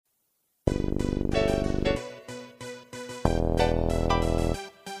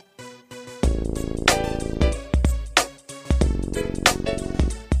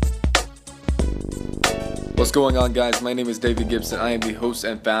What's going on, guys? My name is David Gibson. I am the host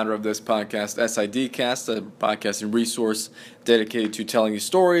and founder of this podcast, SIDcast, a podcasting resource dedicated to telling you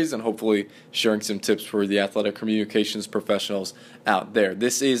stories and hopefully sharing some tips for the athletic communications professionals out there.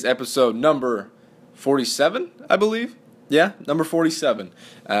 This is episode number 47, I believe. Yeah, number 47.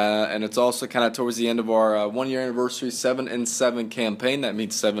 And it's also kind of towards the end of our one-year anniversary 7-7 campaign. That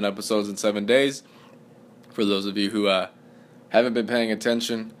means 7 episodes in 7 days. For those of you who haven't been paying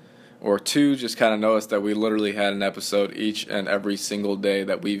attention, or two, just kind of noticed that we literally had an episode each and every single day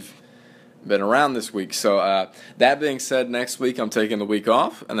that we've been around this week. So that being said, next week I'm taking the week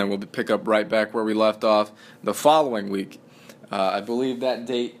off, and then we'll pick up right back where we left off the following week. I believe that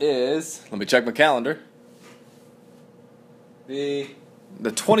date is, let me check my calendar, the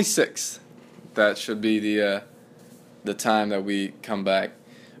 26th. That should be the time that we come back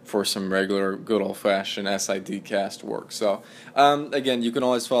for some regular good old-fashioned SIDcast work. So, again, you can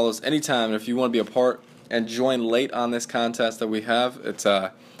always follow us anytime. And if you want to be a part and join late on this contest that we have, it's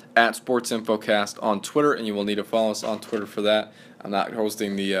at SportsInfoCast on Twitter, and you will need to follow us on Twitter for that. I'm not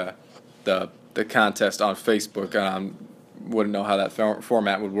hosting the contest on Facebook. Wouldn't know how that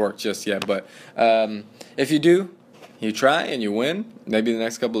format would work just yet. But if you do, you try and you win. Maybe the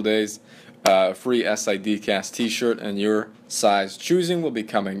next couple of days, free SIDcast t-shirt and your size choosing will be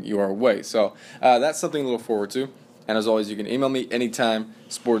coming your way. So that's something to look forward to. And as always, you can email me anytime,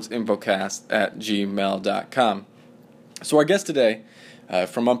 sportsinfocast@gmail.com. So our guest today,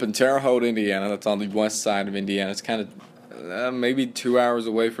 from up in Terre Haute, Indiana, that's on the west side of Indiana. It's kind of maybe 2 hours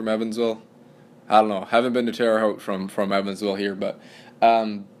away from Evansville. I don't know. Haven't been to Terre Haute from Evansville here, but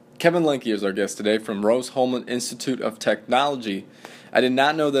Kevin Lanke is our guest today from Rose-Hulman Institute of Technology. I did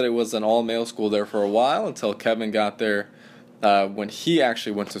not know that it was an all-male school there for a while until Kevin got there when he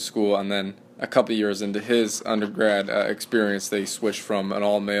actually went to school, and then a couple of years into his undergrad experience, they switched from an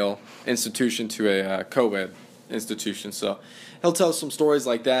all-male institution to a co-ed institution. So he'll tell some stories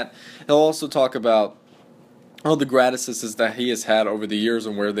like that. He'll also talk about all the grad assistants that he has had over the years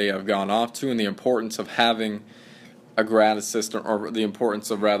and where they have gone off to, and the importance of having a grad assistant, or the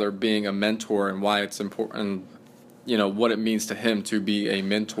importance of rather being a mentor, and why it's important, you know, what it means to him to be a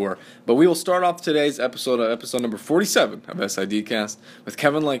mentor. But we will start off today's episode number 47 of SIDcast with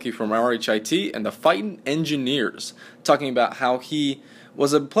Kevin Lanke from RHIT and the Fightin Engineers, talking about how he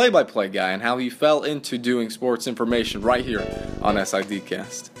was a play-by-play guy and how he fell into doing sports information right here on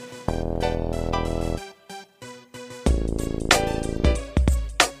SIDcast.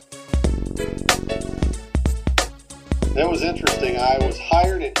 That was interesting. I was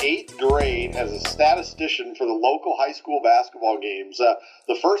hired in 8th grade as a statistician for the local high school basketball games.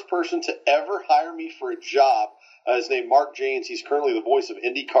 The first person to ever hire me for a job is named Mark Janes. He's currently the voice of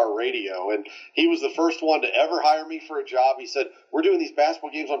IndyCar Radio, and he was the first one to ever hire me for a job. He said, "We're doing these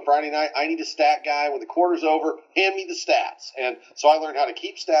basketball games on Friday night. I need a stat guy. When the quarter's over, hand me the stats." And so I learned how to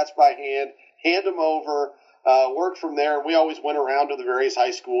keep stats by hand them over, worked from there, and we always went around to the various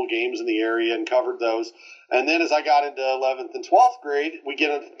high school games in the area and covered those. And then as I got into 11th and 12th grade, we get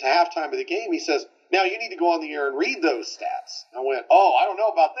into halftime of the game. He says, "Now you need to go on the air and read those stats." I went, "Oh, I don't know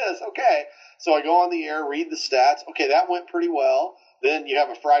about this." Okay. So I go on the air, read the stats. Okay, that went pretty well. Then you have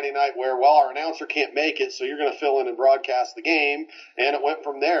a Friday night where, well, our announcer can't make it, so you're going to fill in and broadcast the game. And it went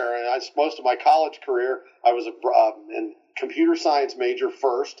from there. And most of my college career, I was a computer science major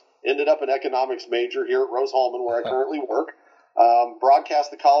first, ended up an economics major here at Rose-Hulman, where I currently work. Broadcast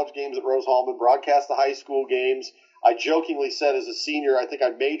the college games at Rose-Hulman, broadcast the high school games. I jokingly said as a senior, I think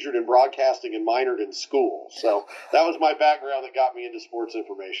I majored in broadcasting and minored in school. So that was my background that got me into sports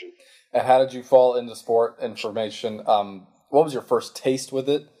information. And how did you fall into sport information? What was your first taste with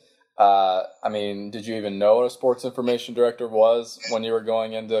it? Did you even know what a sports information director was when you were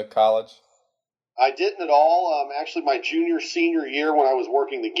going into college? I didn't at all. Actually, my senior year when I was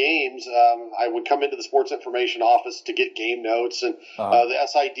working the games, I would come into the sports information office to get game notes. And the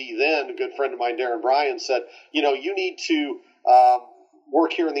SID then, a good friend of mine, Darren Bryan, said, you need to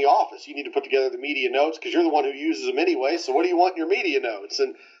work here in the office. You need to put together the media notes because you're the one who uses them anyway. So what do you want in your media notes?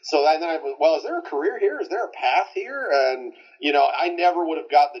 And so then I was, well, is there a career here? Is there a path here? And, I never would have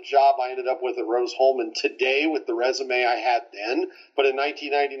got the job I ended up with at Rose-Hulman today with the resume I had then. But in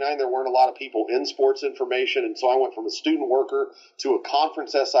 1999, there weren't a lot of people in sports information. And so I went from a student worker to a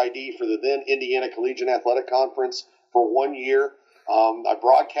conference SID for the then Indiana Collegiate Athletic Conference for 1 year. I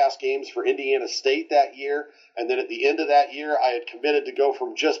broadcast games for Indiana State that year, and then at the end of that year, I had committed to go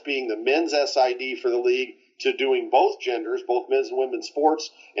from just being the men's SID for the league to doing both genders, both men's and women's sports,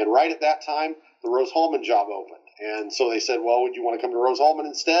 and right at that time, the Rose-Hulman job opened. And so they said, well, would you want to come to Rose-Hulman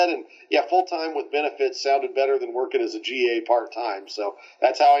instead? And yeah, full-time with benefits sounded better than working as a GA part-time. So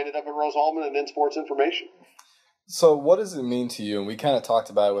that's how I ended up at Rose-Hulman and in sports information. So, what does it mean to you? And we kind of talked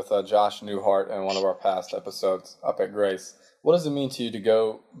about it with Josh Newhart in one of our past episodes up at Grace. What does it mean to you to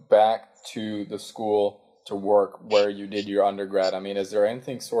go back to the school to work where you did your undergrad? I mean, is there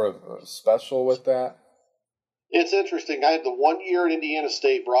anything sort of special with that? It's interesting. I had the 1 year at Indiana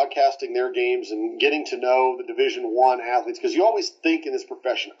State broadcasting their games and getting to know the Division One athletes, because you always think in this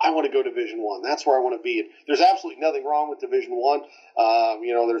profession, I want to go Division One. That's where I want to be. There's absolutely nothing wrong with Division One.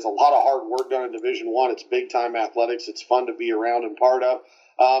 There's a lot of hard work done in Division One. It's big time athletics. It's fun to be around and part of.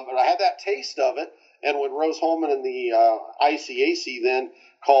 But I had that taste of it, and when Rose-Hulman and the ICAC then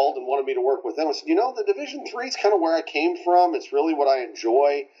called and wanted me to work with them, I said, the Division Three is kind of where I came from. It's really what I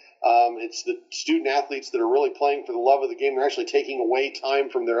enjoy. It's the student athletes that are really playing for the love of the game. They're actually taking away time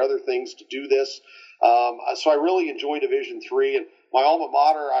from their other things to do this. So I really enjoy Division III. And my alma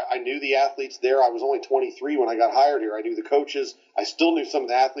mater, I knew the athletes there. I was only 23 when I got hired here. I knew the coaches. I still knew some of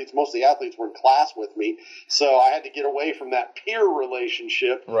the athletes. Most of the athletes were in class with me. So I had to get away from that peer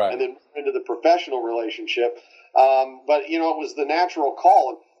relationship and then into the professional relationship. But it was the natural call.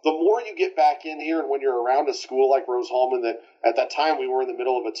 And the more you get back in here, and when you're around a school like Rose-Hulman, that at that time we were in the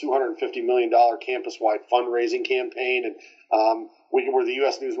middle of a $250 million campus-wide fundraising campaign, and we were the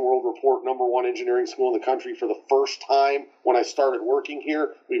U.S. News and World Report #1 engineering school in the country for the first time when I started working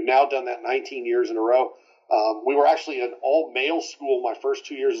here. We've now done that 19 years in a row. We were actually an all-male school my first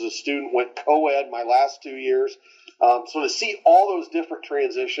 2 years as a student, went co-ed my last 2 years. So to see all those different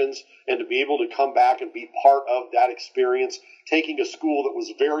transitions and to be able to come back and be part of that experience, taking a school that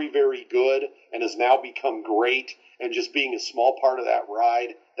was very, very good and has now become great and just being a small part of that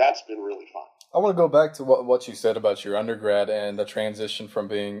ride, that's been really fun. I want to go back to what you said about your undergrad and the transition from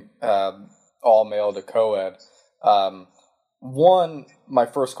being all-male to co-ed. My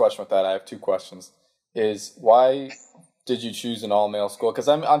first question with that, I have two questions, is why did you choose an all-male school? Because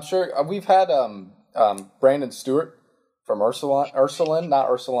I'm sure we've had Brandon Stewart from Ursuline, not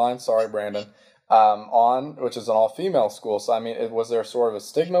Ursuline, sorry, Brandon, which is an all-female school. So, I mean, was there sort of a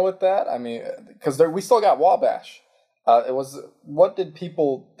stigma with that? I mean, because we still got Wabash. What did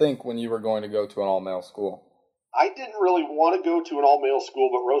people think when you were going to go to an all-male school? I didn't really want to go to an all-male school,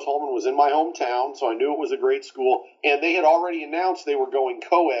 but Rose-Hulman was in my hometown, so I knew it was a great school. And they had already announced they were going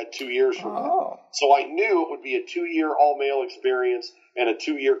co-ed 2 years from now. So I knew it would be a 2-year all-male experience and a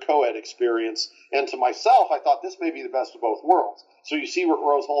 2-year co-ed experience. And to myself, I thought this may be the best of both worlds. So you see what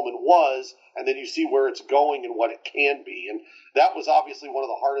Rose-Hulman was, and then you see where it's going and what it can be. And that was obviously one of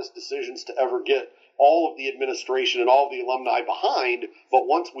the hardest decisions to ever get all of the administration and all of the alumni behind. But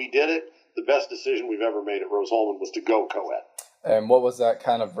once we did it, the best decision we've ever made at Rose-Hulman was to go co-ed. And what was that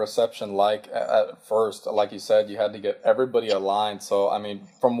kind of reception like at first? Like you said, you had to get everybody aligned. So, I mean,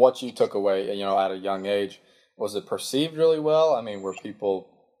 from what you took away, at a young age, was it perceived really well? I mean, were people,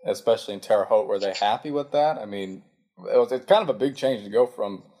 especially in Terre Haute, were they happy with that? I mean, it's kind of a big change to go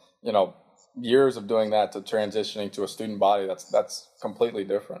from, years of doing that to transitioning to a student body that's completely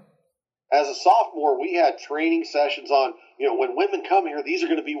different. As a sophomore, we had training sessions on, when women come here, these are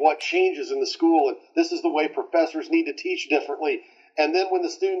going to be what changes in the school, and this is the way professors need to teach differently. And then when the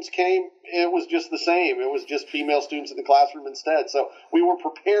students came, it was just the same. It was just female students in the classroom instead. So we were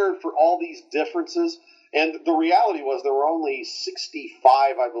prepared for all these differences. And the reality was there were only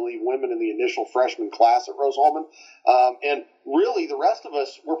 65, I believe, women in the initial freshman class at Rose-Hulman. And really, the rest of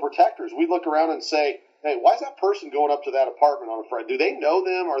us were protectors. We'd look around and say, hey, why is that person going up to that apartment on a Friday? Do they know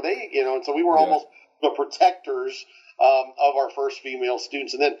them? Are they, and so we were almost the protectors of our first female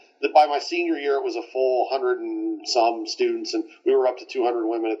students. And then by my senior year, it was a full 100 and some students, and we were up to 200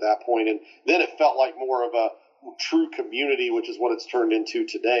 women at that point. And then it felt like more of a true community, which is what it's turned into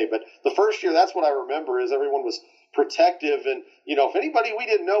today. But the first year, that's what I remember, is everyone was protective. And, if anybody we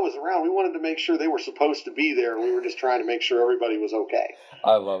didn't know was around, we wanted to make sure they were supposed to be there. And we were just trying to make sure everybody was okay.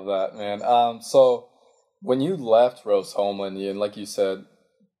 I love that, man. So when you left Rose-Hulman, and like you said,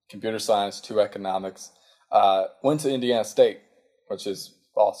 computer science, 2 economics, went to Indiana State, which is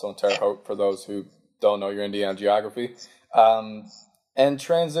also in Terre Haute for those who don't know your Indiana geography, and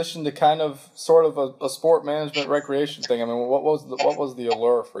transitioned to kind of sort of a sport management recreation thing. I mean, what was the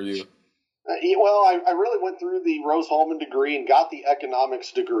allure for you? Well, I really went through the Rose-Hulman degree and got the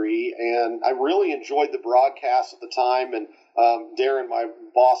economics degree, and I really enjoyed the broadcast at the time. And Darren, my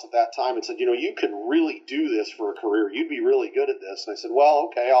boss at that time, had said, you can really do this for a career. You'd be really good at this. And I said,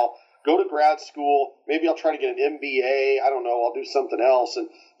 well, okay, I'll go to grad school. Maybe I'll try to get an MBA. I don't know. I'll do something else. And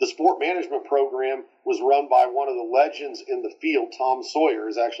the sport management program was run by one of the legends in the field. Tom Sawyer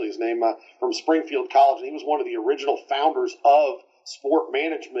is actually his name, from Springfield College. And he was one of the original founders of sport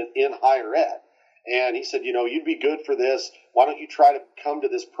management in higher ed. And he said, you'd be good for this. Why don't you try to come to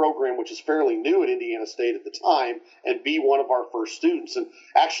this program, which is fairly new at Indiana State at the time, and be one of our first students? And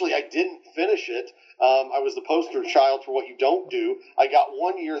actually, I didn't finish it. I was the poster child for what you don't do. I got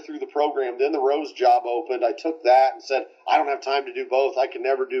 1 year through the program. Then the Rose job opened. I took that and said, I don't have time to do both. I can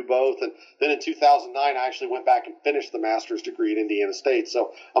never do both. And then in 2009, I actually went back and finished the master's degree at Indiana State.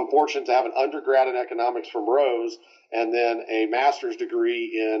 So I'm fortunate to have an undergrad in economics from Rose and then a master's degree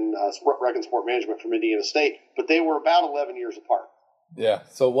in rec and sport management from Indiana State. But they were about 11 years apart. Yeah.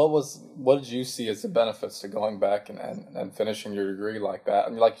 So what did you see as the benefits to going back and finishing your degree like that? I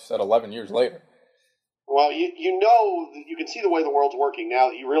mean, like you said, 11 years later. Well, you can see the way the world's working now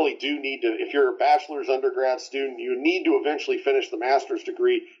that you really do need to, if you're a bachelor's undergrad student, you need to eventually finish the master's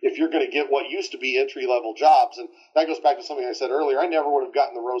degree if you're going to get what used to be entry-level jobs. And that goes back to something I said earlier. I never would have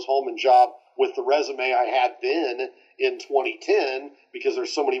gotten the Rose-Hulman job with the resume I had then in 2010 because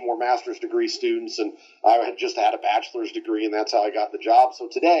there's so many more master's degree students, and I had just had a bachelor's degree, and that's how I got the job. So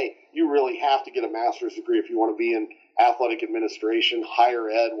today, you really have to get a master's degree if you want to be in athletic administration, higher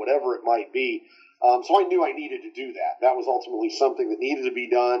ed, whatever it might be. So I knew I needed to do that. That was ultimately something that needed to be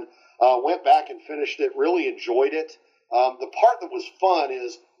done. Went back and finished it, really enjoyed it. The part that was fun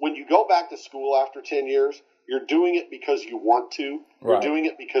is when you go back to school after 10 years, you're doing it because you want to. You're doing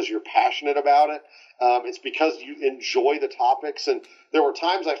it because you're passionate about it. It's because you enjoy the topics. And there were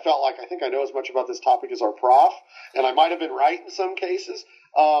times I felt like I think I know as much about this topic as our prof, and I might have been right in some cases,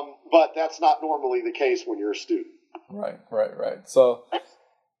 but that's not normally the case when you're a student. Right. So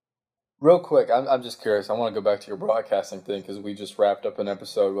real quick, I'm just curious. I want to go back to your broadcasting thing because we just wrapped up an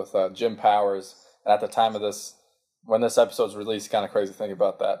episode with Jim Powers. And at the time of this, when this episode's released, kind of crazy thing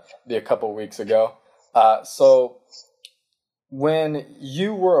about that, be a couple weeks ago. So when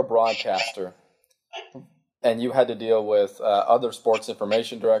you were a broadcaster and you had to deal with other sports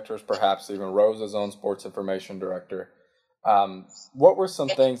information directors, perhaps even Rose's own sports information director, what were some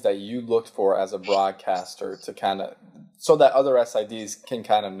things that you looked for as a broadcaster to kind of, so that other SIDs can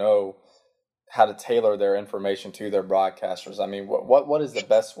kind of know how to tailor their information to their broadcasters? I mean, what is the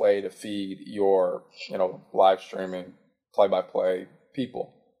best way to feed your, live streaming, play-by-play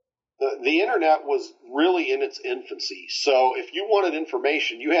people? The internet was really in its infancy. So if you wanted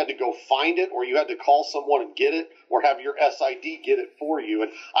information, you had to go find it, or you had to call someone and get it, or have your SID get it for you.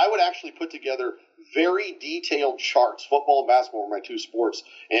 And I would actually put together very detailed charts. Football and basketball were my two sports.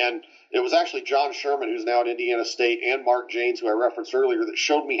 And it was actually John Sherman, who's now at Indiana State, and Mark Janes, who I referenced earlier, that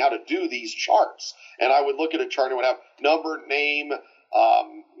showed me how to do these charts. And I would look at a chart and it would have number, name,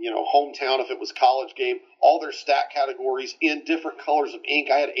 hometown if it was college game, all their stat categories in different colors of ink.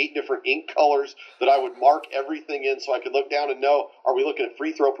 I had 8 different ink colors that I would mark everything in so I could look down and know, are we looking at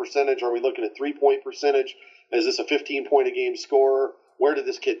free throw percentage? Are we looking at 3-point percentage? Is this a 15-point-a-game scorer? Where did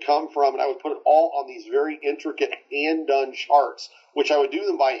this kid come from? And I would put it all on these very intricate hand-done charts, which I would do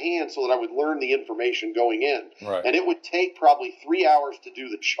them by hand so that I would learn the information going in. Right. And it would take probably 3 hours to do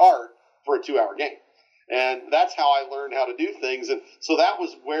the chart for a 2-hour game. And that's how I learned how to do things. And so that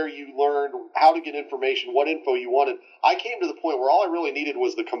was where you learned how to get information, what info you wanted. I came to the point where all I really needed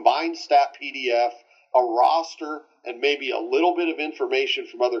was the combined stat PDF, a roster, and maybe a little bit of information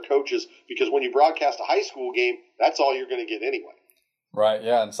from other coaches, because when you broadcast a high school game, that's all you're going to get anyway. Right,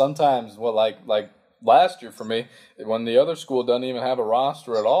 yeah. And sometimes, like last year for me, when the other school doesn't even have a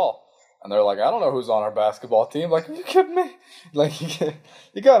roster at all, and they're like, I don't know who's on our basketball team. Like, are you kidding me? Like,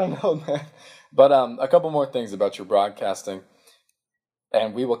 you got to know, man. But a couple more things about your broadcasting,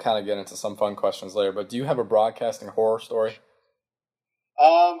 and we will kind of get into some fun questions later. But do you have a broadcasting horror story?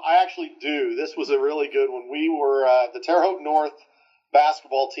 I actually do. This was a really good one. We were the Terre Haute North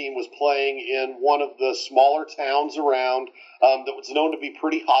basketball team was playing in one of the smaller towns around that was known to be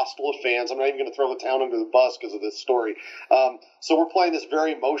pretty hostile to fans. I'm not even going to throw the town under the bus because of this story. So we're playing this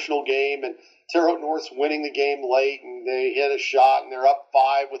very emotional game, and Terre Haute North's winning the game late, and they hit a shot, and they're up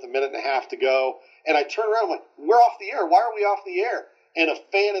 5 with 1.5 minutes to go. And I turn around, I'm like, we're off the air. Why are we off the air? And a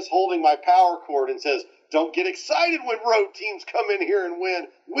fan is holding my power cord and says, don't get excited when road teams come in here and win.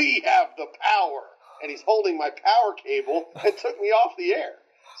 We have the power. And he's holding my power cable and took me off the air.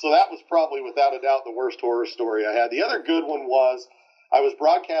 So that was probably, without a doubt, the worst horror story I had. The other good one was I was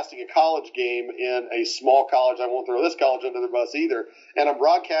broadcasting a college game in a small college. I won't throw this college under the bus either. And I'm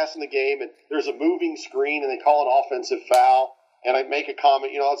broadcasting the game, and there's a moving screen, and they call an offensive foul. And I make a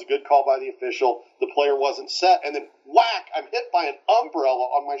comment, that's a good call by the official. The player wasn't set. And then, whack, I'm hit by an umbrella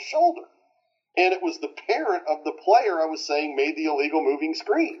on my shoulder. And it was the parent of the player I was saying made the illegal moving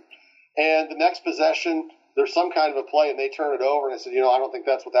screen. And the next possession, there's some kind of a play, and they turn it over. And I said, I don't think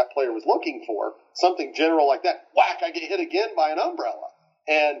that's what that player was looking for. Something general like that. Whack, I get hit again by an umbrella.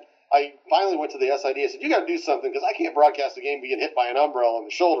 And I finally went to the SID. I said, you got to do something because I can't broadcast a game being hit by an umbrella on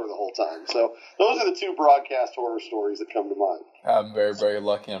the shoulder the whole time. So those are the two broadcast horror stories that come to mind. I'm very, very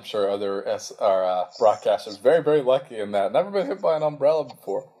lucky. I'm sure other broadcasters very, very lucky in that. Never been hit by an umbrella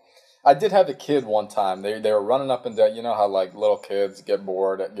before. I did have a kid one time. They were running up and down. You know how like little kids get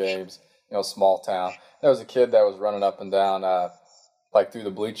bored at games, small town. There was a kid that was running up and down like through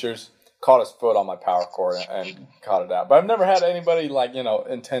the bleachers, caught his foot on my power cord and caught it out. But I've never had anybody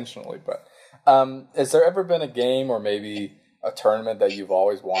intentionally. But has there ever been a game or maybe a tournament that you've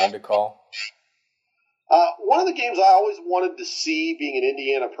always wanted to call? One of the games I always wanted to see, being an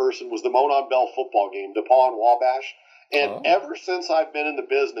Indiana person, was the Monon Bell football game, DePaul and Wabash. And ever since I've been in the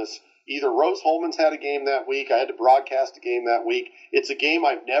business, either Rose-Hulman's had a game that week, I had to broadcast a game that week. It's a game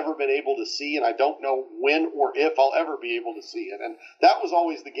I've never been able to see, and I don't know when or if I'll ever be able to see it. And that was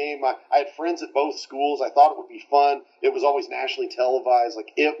always the game. I had friends at both schools. I thought it would be fun. It was always nationally televised.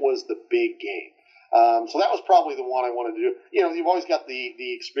 Like, it was the big game. So that was probably the one I wanted to do. You've always got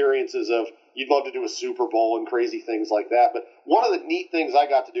the experiences of you'd love to do a Super Bowl and crazy things like that. But one of the neat things I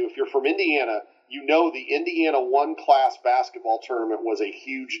got to do, if you're from Indiana, the Indiana one-class basketball tournament was a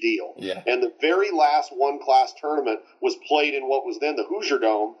huge deal. Yeah. And the very last one-class tournament was played in what was then the Hoosier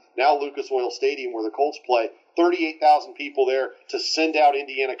Dome, now Lucas Oil Stadium where the Colts play. 38,000 people there to send out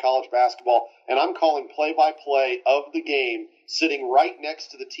Indiana college basketball. And I'm calling play-by-play of the game, sitting right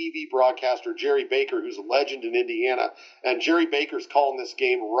next to the TV broadcaster, Jerry Baker, who's a legend in Indiana. And Jerry Baker's calling this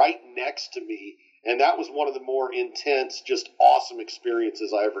game right next to me. And that was one of the more intense, just awesome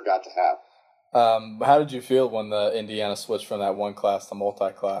experiences I ever got to have. How did you feel when the Indiana switched from that one class to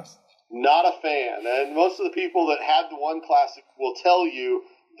multi-class? Not a fan. And most of the people that had the one class will tell you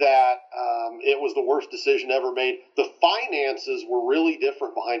that it was the worst decision ever made. The finances were really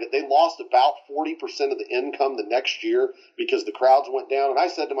different behind it. They lost about 40% of the income the next year because the crowds went down. And I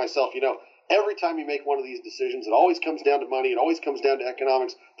said to myself, every time you make one of these decisions, it always comes down to money. It always comes down to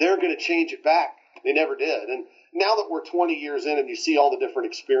economics. They're going to change it back. They never did. And now that we're 20 years in and you see all the different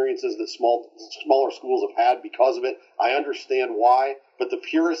experiences that smaller schools have had because of it, I understand why. But the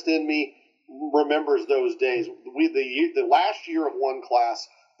purist in me remembers those days. The last year of one class,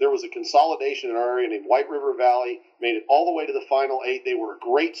 there was a consolidation in our area named White River Valley, made it all the way to the Final Eight. They were a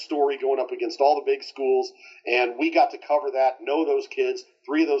great story going up against all the big schools, and we got to cover that, know those kids.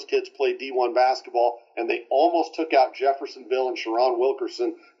 3 of those kids played D1 basketball, and they almost took out Jeffersonville and Sharon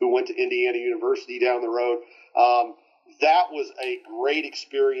Wilkerson, who went to Indiana University down the road. That was a great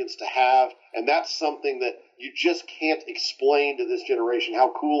experience to have, and that's something that you just can't explain to this generation,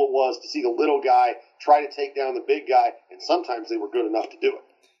 how cool it was to see the little guy try to take down the big guy, and sometimes they were good enough to do it.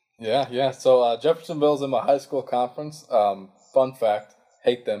 Yeah. So Jeffersonville's in my high school conference. Fun fact,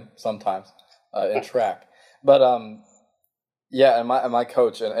 hate them sometimes in track. But and my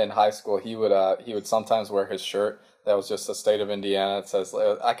coach in high school, he would sometimes wear his shirt that was just the state of Indiana. It says,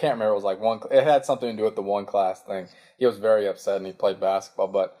 I can't remember, it was like it had something to do with the one class thing. He was very upset and he played basketball.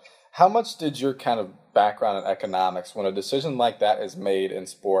 But how much did your kind of background in economics, when a decision like that is made in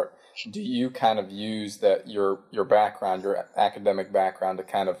sport, do you kind of use that your background, your academic background to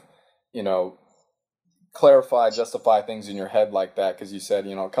kind of clarify, justify things in your head like that? Because you said,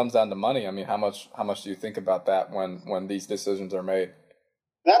 it comes down to money. I mean, how much do you think about that when these decisions are made?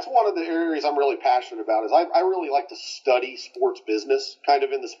 That's one of the areas I'm really passionate about. Is I really like to study sports business, kind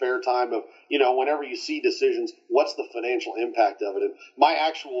of in the spare time of, whenever you see decisions, what's the financial impact of it? And my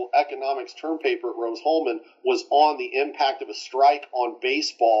actual economics term paper at Rose-Hulman was on the impact of a strike on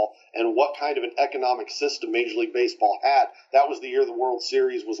baseball and what kind of an economic system Major League Baseball had. That was the year the World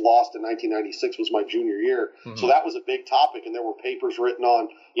Series was lost in 1996, was my junior year. Mm-hmm. So that was a big topic, and there were papers written on,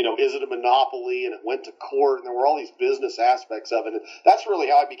 is it a monopoly? And it went to court, and there were all these business aspects of it. And that's really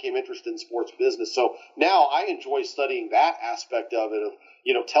how I became interested in sports business. So now I enjoy studying that aspect of it, of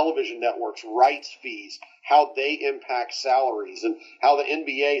television networks, rights fees, how they impact salaries, and how the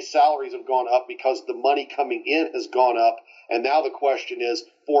NBA salaries have gone up because the money coming in has gone up. And now the question is,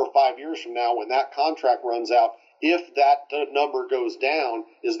 4 or 5 years from now, when that contract runs out, if that number goes down,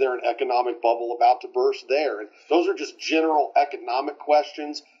 is there an economic bubble about to burst there? And those are just general economic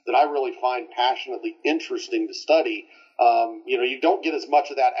questions that I really find passionately interesting to study. You don't get as much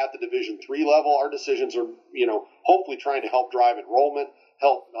of that at the Division III level. Our decisions are, hopefully trying to help drive enrollment,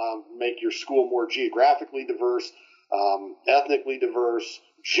 help make your school more geographically diverse, ethnically diverse,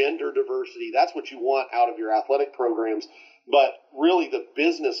 gender diversity. That's what you want out of your athletic programs. But really the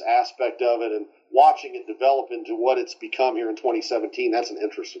business aspect of it and watching it develop into what it's become here in 2017, that's an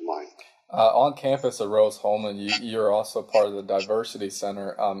interest of mine. On campus at Rose-Hulman, you're also part of the Diversity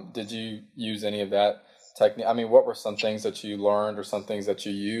Center. Did you use any of that technique? I mean, what were some things that you learned or some things that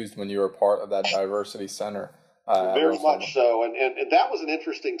you used when you were part of that diversity center? At Very Rose-Hulman? much so. And that was an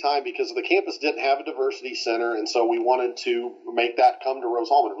interesting time because the campus didn't have a diversity center, and so we wanted to make that come to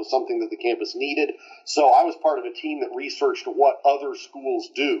Rose-Hulman. It was something that the campus needed. So I was part of a team that researched what other schools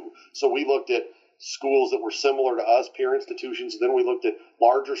do. So we looked at schools that were similar to us, peer institutions. Then we looked at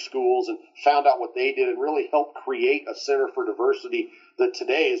larger schools and found out what they did and really helped create a center for diversity that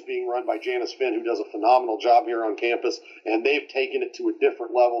today is being run by Janice Finn, who does a phenomenal job here on campus. And they've taken it to a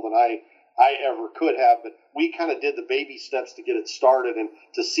different level than I ever could have, but we kind of did the baby steps to get it started, and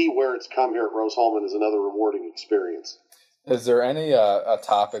to see where it's come here at Rose-Hulman is another rewarding experience. Is there any a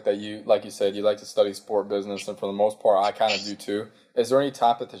topic that you, like you said, you like to study sport business, and for the most part, I kind of do too. Is there any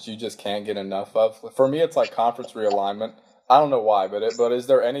topic that you just can't get enough of? For me, it's like conference realignment. I don't know why, but is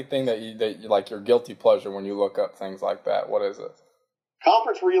there anything that you like your guilty pleasure when you look up things like that? What is it?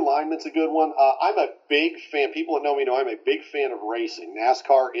 Conference realignment's a good one. I'm a big fan. People that know me know I'm a big fan of racing,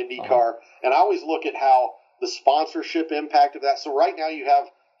 NASCAR, IndyCar, and I always look at how the sponsorship impact of that. So right now you have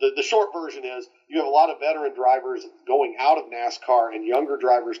the short version is you have a lot of veteran drivers going out of NASCAR and younger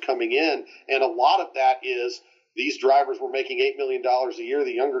drivers coming in, and a lot of that is these drivers were making $8 million a year.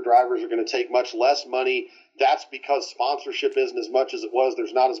 The younger drivers are going to take much less money. That's because sponsorship isn't as much as it was.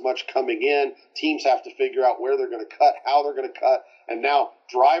 There's not as much coming in. Teams have to figure out where they're going to cut, how they're going to cut. And now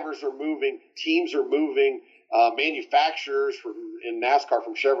drivers are moving, teams are moving, manufacturers in NASCAR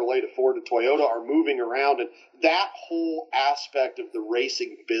from Chevrolet to Ford to Toyota are moving around. And that whole aspect of the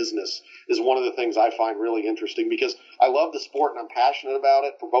racing business is one of the things I find really interesting because I love the sport and I'm passionate about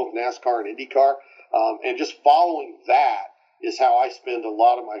it for both NASCAR and IndyCar. And just following that is how I spend a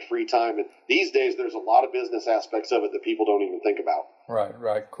lot of my free time. And these days, there's a lot of business aspects of it that people don't even think about.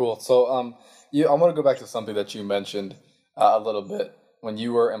 Right, cool. So, I want to go back to something that you mentioned a little bit. When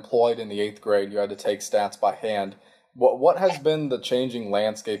you were employed in the 8th grade, you had to take stats by hand. What has been the changing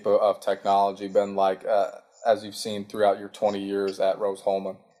landscape of technology been like as you've seen throughout your 20 years at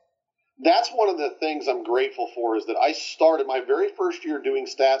Rose-Hulman? That's one of the things I'm grateful for is that I started my very first year doing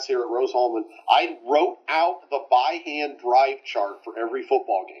stats here at Rose-Hulman. I wrote out the by-hand drive chart for every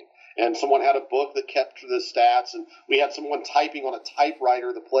football game. And someone had a book that kept the stats, and we had someone typing on a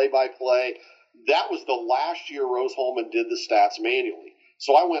typewriter the play-by-play. That was the last year Rose-Hulman did the stats manually.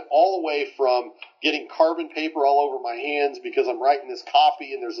 So I went all the way from getting carbon paper all over my hands because I'm writing this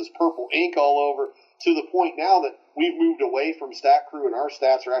copy and there's this purple ink all over, to the point now that we've moved away from Stat Crew and our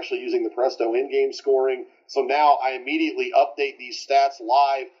stats are actually using the Presto in-game scoring. So now I immediately update these stats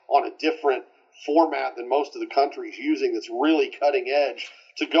live on a different format than most of the country's using that's really cutting edge.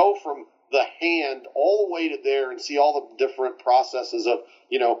 To go from the hand all the way to there and see all the different processes of,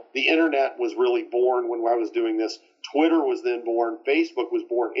 the internet was really born when I was doing this. Twitter was then born. Facebook was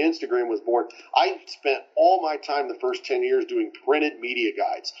born. Instagram was born. I spent all my time the first 10 years doing printed media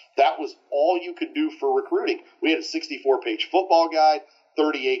guides. That was all you could do for recruiting. We had a 64-page football guide,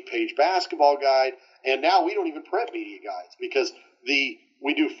 38-page basketball guide, and now we don't even print media guides because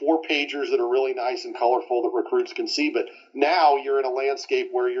we do 4-pagers that are really nice and colorful that recruits can see, but now you're in a landscape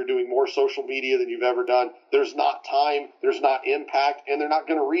where you're doing more social media than you've ever done. There's not time, there's not impact, and they're not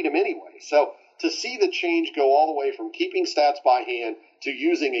going to read them anyway. So to see the change go all the way from keeping stats by hand to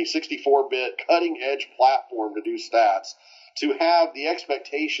using a 64-bit cutting-edge platform to do stats, to have the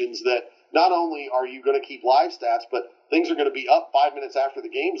expectations that not only are you going to keep live stats, but things are going to be up 5 minutes after the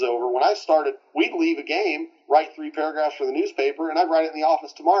game's over. When I started, we'd leave a game, write 3 paragraphs for the newspaper, and I'd write it in the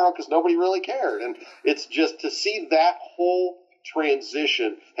office tomorrow because nobody really cared. And it's just to see that whole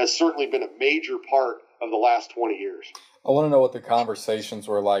transition has certainly been a major part of the last 20 years. I want to know what the conversations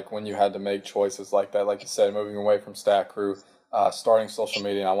were like when you had to make choices like that. Like you said, moving away from Stat Crew, starting social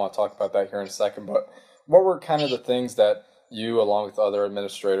media, and I want to talk about that here in a second. But what were kind of the things that you, along with other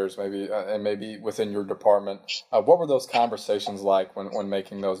administrators, maybe and maybe within your department, what were those conversations like when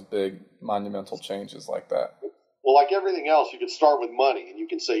making those big monumental changes like that? Well, like everything else, you could start with money, and you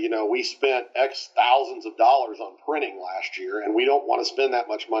can say, we spent X thousands of dollars on printing last year, and we don't want to spend that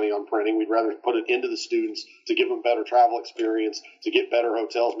much money on printing. We'd rather put it into the students to give them better travel experience, to get better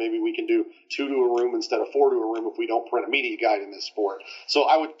hotels. Maybe we can do 2 to a room instead of 4 to a room if we don't print a media guide in this sport. So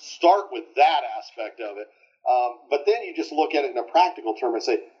I would start with that aspect of it. But then you just look at it in a practical term and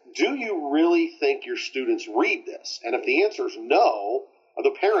say, do you really think your students read this? And if the answer is no,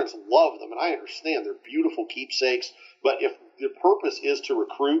 the parents love them, and I understand they're beautiful keepsakes, but if the purpose is to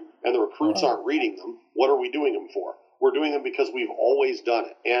recruit and the recruits aren't reading them, what are we doing them for? We're doing them because we've always done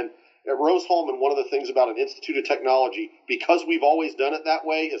it. And at Rose-Hulman, one of the things about an Institute of Technology, because we've always done it that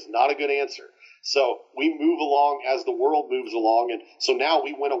way, is not a good answer. So we move along as the world moves along. And so now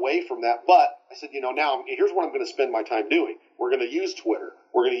we went away from that. But I said, now here's what I'm going to spend my time doing. We're going to use Twitter.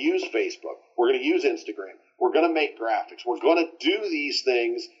 We're going to use Facebook. We're going to use Instagram. We're going to make graphics. We're going to do these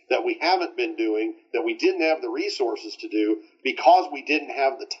things that we haven't been doing, that we didn't have the resources to do because we didn't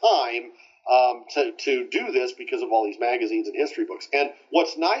have the time to do this because of all these magazines and history books. And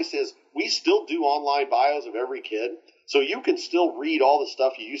what's nice is we still do online bios of every kid. So you can still read all the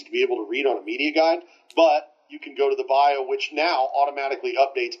stuff you used to be able to read on a media guide, but you can go to the bio, which now automatically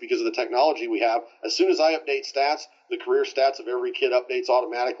updates because of the technology we have. As soon as I update stats, the career stats of every kid updates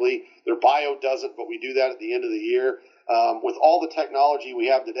automatically. Their bio doesn't, but we do that at the end of the year. With all the technology we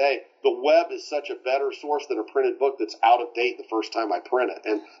have today, the web is such a better source than a printed book that's out of date the first time I print it.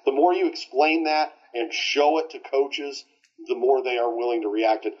 And the more you explain that and show it to coaches, the more they are willing to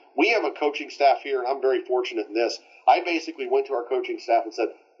react. And we have a coaching staff here, and I'm very fortunate in this. I basically went to our coaching staff and said,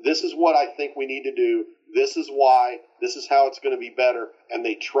 this is what I think we need to do. This is why. This is how it's going to be better. And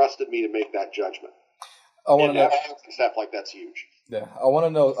they trusted me to make that judgment. I want to know. Having a coaching staff like that's huge. Yeah, I want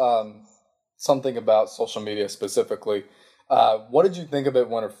to know something about social media specifically. What did you think of it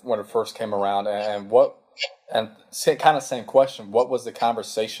when it first came around, and kind of same question, what was the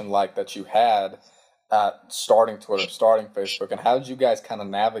conversation like that you had starting Twitter, starting Facebook, and how did you guys kind of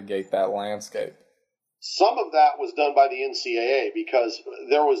navigate that landscape? Some of that was done by the NCAA because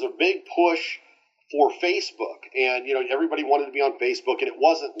there was a big push for Facebook, and everybody wanted to be on Facebook, and it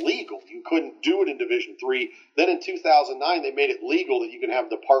wasn't legal. You couldn't do it in Division III. Then in 2009, they made it legal that you can have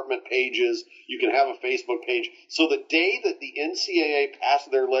department pages, you can have a Facebook page. So the day that the NCAA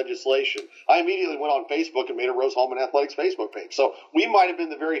passed their legislation, I immediately went on Facebook and made a Rose-Hulman Athletics Facebook page. So we might have been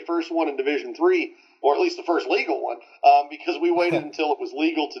the very first one in Division III, or at least the first legal one, because we waited until it was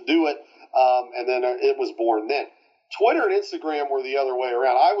legal to do it, and then it was born then. Twitter and Instagram were the other way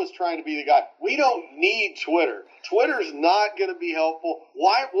around. I was trying to be the guy. We don't need Twitter. Twitter's not going to be helpful.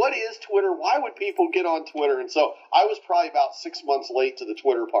 What is Twitter? Why would people get on Twitter? And so I was probably about 6 months late to the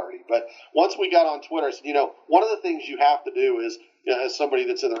Twitter party. But once we got on Twitter, I said, one of the things you have to do is, as somebody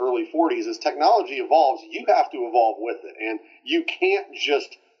that's in the early 40s, as technology evolves, you have to evolve with it. And you can't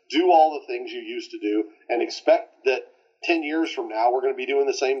just do all the things you used to do and expect that 10 years from now, we're going to be doing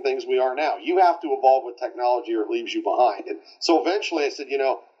the same things we are now. You have to evolve with technology or it leaves you behind. And so eventually I said,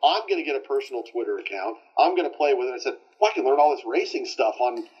 I'm going to get a personal Twitter account. I'm going to play with it. I said, I can learn all this racing stuff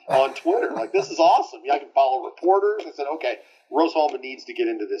on Twitter. Like, this is awesome. I can follow reporters. I said, okay, Rose-Hulman needs to get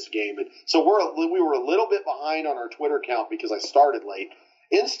into this game. And so we were a little bit behind on our Twitter account because I started late.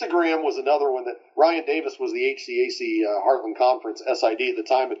 Instagram was another one that Ryan Davis was the HCAC Heartland Conference SID at the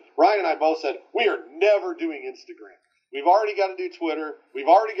time. And Ryan and I both said, we are never doing Instagram. We've already got to do Twitter. We've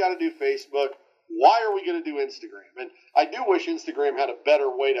already got to do Facebook. Why are we going to do Instagram? And I do wish Instagram had a better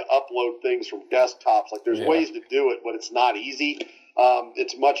way to upload things from desktops. Like, there's ways to do it, but it's not easy.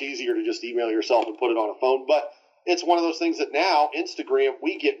 It's much easier to just email yourself and put it on a phone. But it's one of those things that now, Instagram,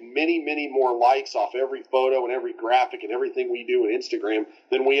 we get many, many more likes off every photo and every graphic and everything we do in Instagram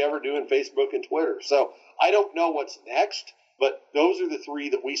than we ever do in Facebook and Twitter. So I don't know what's next, but those are the three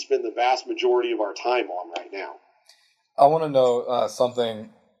that we spend the vast majority of our time on right now. I want to know something.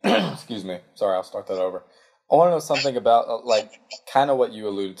 Excuse me. Sorry, I'll start that over. I want to know something about kind of what you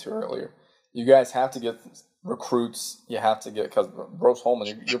alluded to earlier. You guys have to get recruits. You have to get, because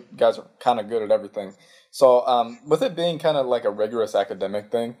Rose-Hulman, you guys are kind of good at everything. So with it being kind of like a rigorous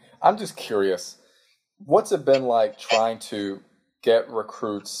academic thing, I'm just curious, what's it been like trying to get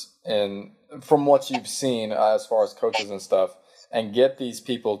recruits in, from what you've seen as far as coaches and stuff, and get these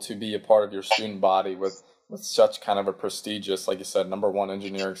people to be a part of your student body with such kind of a prestigious, like you said, #1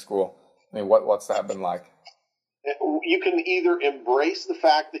 engineering school? I mean, what's that been like? You can either embrace the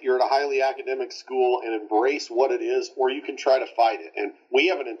fact that you're at a highly academic school and embrace what it is, or you can try to fight it. And we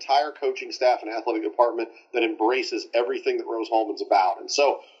have an entire coaching staff and athletic department that embraces everything that Rose-Hulman's about. And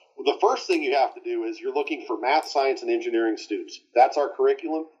so the first thing you have to do is you're looking for math, science, and engineering students. That's our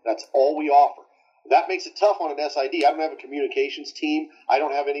curriculum. That's all we offer. That makes it tough on an SID. I don't have a communications team. I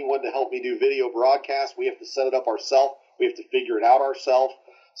don't have anyone to help me do video broadcasts. We have to set it up ourselves. We have to figure it out ourselves.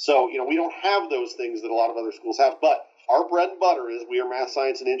 So, we don't have those things that a lot of other schools have. But our bread and butter is we are math,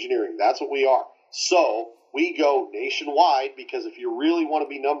 science, and engineering. That's what we are. So we go nationwide, because if you really want to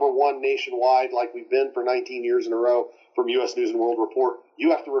be #1 nationwide, like we've been for 19 years in a row from U.S. News and World Report, you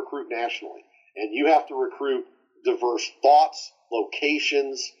have to recruit nationally. And you have to recruit diverse thoughts,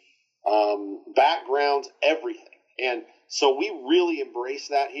 locations, backgrounds, everything. And so we really embrace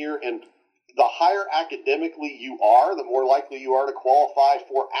that here. And the higher academically you are, the more likely you are to qualify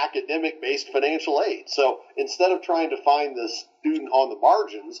for academic-based financial aid. So instead of trying to find the student on the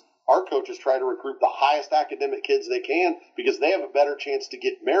margins, our coaches try to recruit the highest academic kids they can because they have a better chance to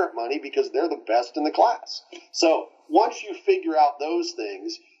get merit money because they're the best in the class. So once you figure out those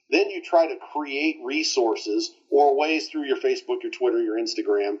things, then you try to create resources or ways through your Facebook, your Twitter, your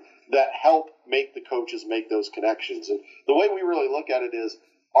Instagram that help make the coaches make those connections. And the way we really look at it is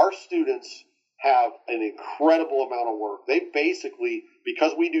our students have an incredible amount of work. They basically,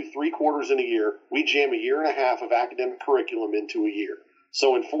 because we do 3 quarters in a year, we jam a year and a half of academic curriculum into a year.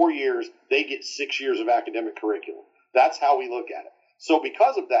 So in 4 years, they get 6 years of academic curriculum. That's how we look at it. So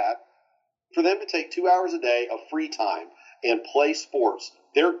because of that, for them to take 2 hours a day of free time and play sports,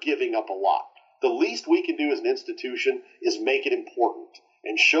 they're giving up a lot. The least we can do as an institution is make it important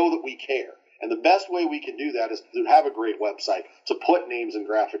and show that we care. And the best way we can do that is to have a great website, to put names and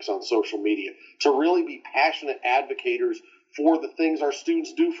graphics on social media, to really be passionate advocates for the things our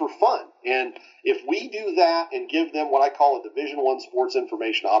students do for fun. And if we do that and give them what I call a Division I sports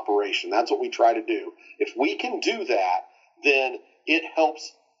information operation, that's what we try to do. If we can do that, then it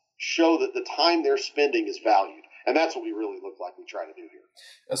helps show that the time they're spending is valued. And that's what we really look like we try to do here.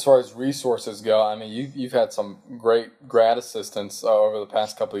 As far as resources go, I mean, you've had some great grad assistants over the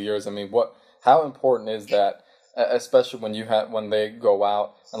past couple of years. I mean, how important is that, especially when they go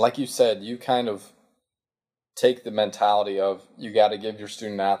out and, like you said, you kind of take the mentality of you got to give your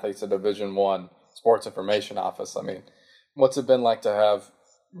student athletes a Division I sports information office. I mean, what's it been like to have,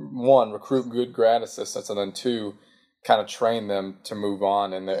 1, recruit good grad assistants, and then 2, kind of train them to move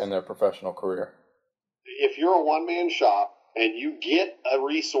on in their professional career? If you're a one-man shop and you get a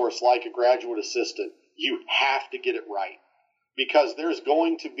resource like a graduate assistant, you have to get it right, because there's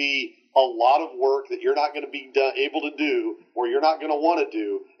going to be a lot of work that you're not going to be able to do, or you're not going to want to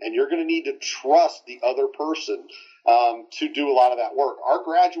do, and you're going to need to trust the other person to do a lot of that work. Our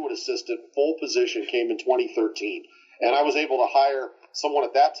graduate assistant full position came in 2013, and I was able to hire someone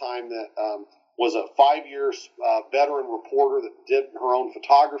at that time that was a 5-year veteran reporter that did her own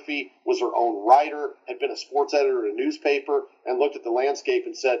photography, was her own writer, had been a sports editor at a newspaper, and looked at the landscape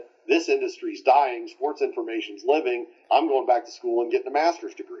and said, this industry's dying, sports information's living, I'm going back to school and getting a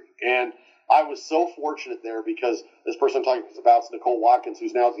master's degree. And I was so fortunate there because this person I'm talking about is Nicole Watkins,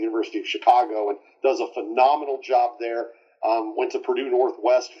 who's now at the University of Chicago and does a phenomenal job there. Went to Purdue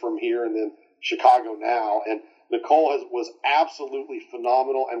Northwest from here and then Chicago now. And Nicole was absolutely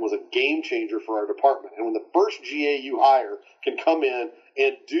phenomenal and was a game changer for our department. And when the first GA you hire can come in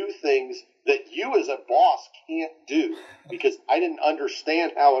and do things that you as a boss can't do because I didn't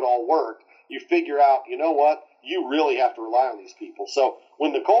understand how it all worked, you figure out, you know what, you really have to rely on these people. So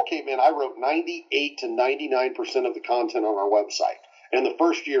when Nicole came in, I wrote 98 to 99% of the content on our website. And the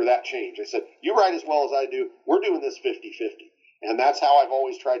first year that changed. I said, you write as well as I do. We're doing this 50-50. And that's how I've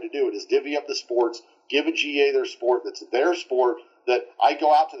always tried to do it, is divvy up the sports, give a GA their sport that's their sport, that I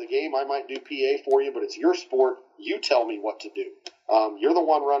go out to the game, I might do PA for you, but it's your sport. You tell me what to do. You're the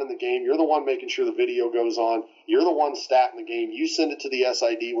one running the game. You're the one making sure the video goes on. You're the one statting the game. You send it to the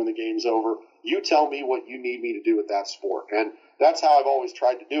SID when the game's over. You tell me what you need me to do with that sport. And that's how I've always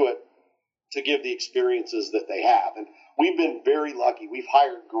tried to do it, to give the experiences that they have. And we've been very lucky. We've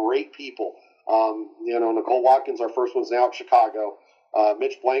hired great people. Nicole Watkins, our first one's now at Chicago.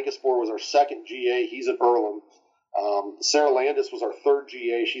 Mitch Blankenspor was our second GA. He's at Earlham. Sarah Landis was our third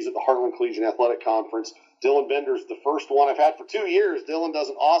GA. She's at the Heartland Collegiate Athletic Conference. Dylan Bender's the first one I've had for 2 years. Dylan does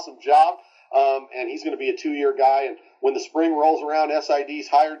an awesome job, and he's going to be a 2-year guy. And when the spring rolls around, SIDs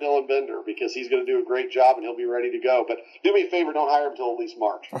hire Dylan Bender because he's going to do a great job and he'll be ready to go. But do me a favor, don't hire him until at least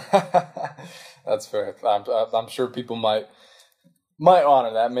March. That's fair. I'm sure people might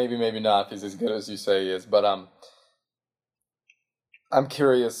honor that. Maybe not, if he's as good as you say he is. But I'm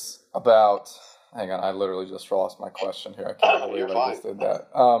curious about. Hang on, I literally just lost my question here. I can't believe I just did that.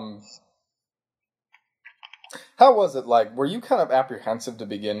 How was it like? Were you kind of apprehensive to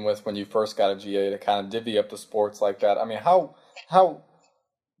begin with when you first got a GA to kind of divvy up the sports like that? I mean, how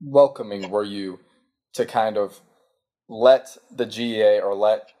welcoming were you to kind of let the GA or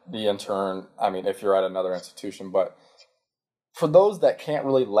let the intern, I mean, if you're at another institution, but for those that can't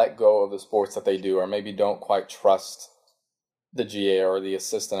really let go of the sports that they do or maybe don't quite trust the GA or the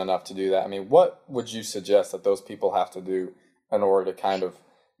assistant enough to do that, I mean, what would you suggest that those people have to do in order to kind of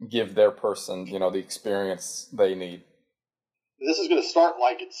give their person, the experience they need? This is going to start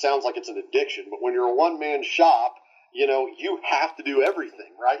like it sounds like it's an addiction, but when you're a one-man shop, you have to do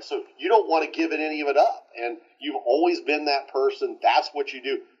everything, right? So you don't want to give any of it up, and you've always been that person. That's what you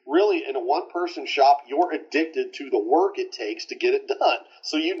do. Really, in a one-person shop, you're addicted to the work it takes to get it done,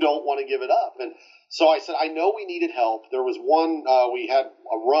 so you don't want to give it up. And so I said, I know we needed help. There was one, we had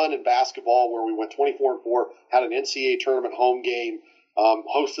a run in basketball where we went 24-4, had an NCAA tournament home game,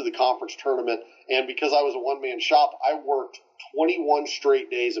 hosted the conference tournament. And because I was a one-man shop, I worked 21 straight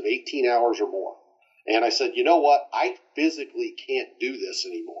days of 18 hours or more. And I said, you know what? I physically can't do this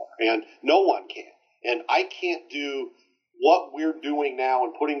anymore. And no one can. And I can't do what we're doing now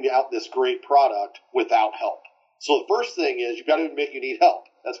and putting out this great product without help. So the first thing is you've got to admit you need help.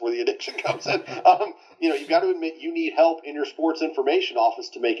 That's where the addiction comes in. You've got to admit you need help in your sports information office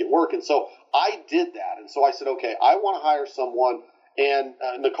to make it work. And so I did that. And so I said, okay, I want to hire someone. And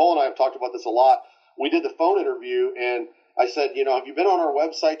Nicole and I have talked about this a lot. We did the phone interview, and I said, have you been on our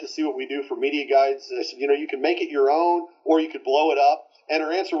website to see what we do for media guides? I said, you can make it your own, or you could blow it up. And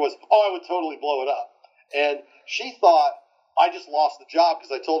her answer was, I would totally blow it up. And she thought I just lost the job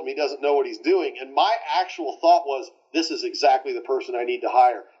because I told him he doesn't know what he's doing. And my actual thought was, this is exactly the person I need to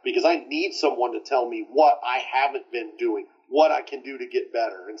hire, because I need someone to tell me what I haven't been doing, what I can do to get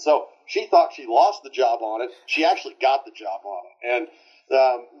better. And so she thought she lost the job on it. She actually got the job on it.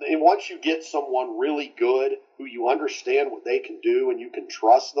 And once you get someone really good who you understand what they can do and you can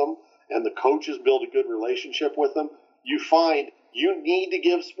trust them, and the coaches build a good relationship with them, you find you need to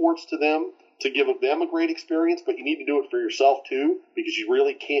give sports to them to give them a great experience, but you need to do it for yourself too, because you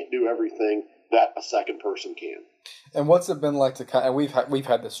really can't do everything that a second person can. And what's it been like to? And we've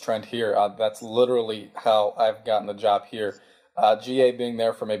had this trend here. That's literally how I've gotten the job here. GA being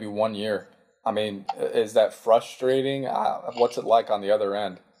there for maybe 1 year. I mean, is that frustrating? What's it like on the other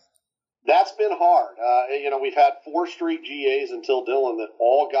end? That's been hard. We've had 4 straight GAs until Dylan that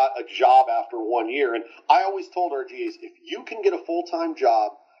all got a job after 1 year. And I always told our GAs, if you can get a full-time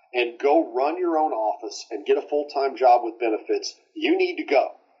job and go run your own office and get a full-time job with benefits, you need to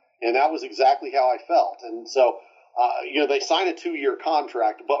go. And that was exactly how I felt. And so, they sign a 2-year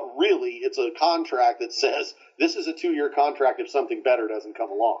contract, but really it's a contract that says this is a 2-year contract if something better doesn't come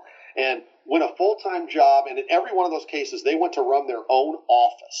along. And when a full-time job, and in every one of those cases, they went to run their own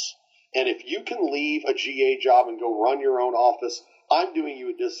office. And if you can leave a GA job and go run your own office, I'm doing you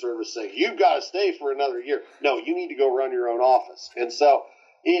a disservice saying, you've got to stay for another year. No, you need to go run your own office. And so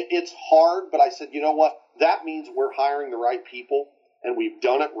it's hard, but I said, you know what? That means we're hiring the right people, and we've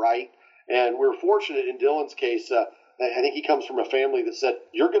done it right. And we're fortunate in Dylan's case. I think he comes from a family that said,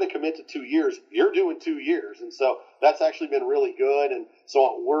 you're going to commit to 2 years. You're doing 2 years. And so that's actually been really good. And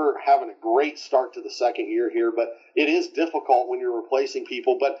so we're having a great start to the second year here. But it is difficult when you're replacing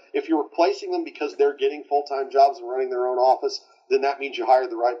people. But if you're replacing them because they're getting full-time jobs and running their own office, then that means you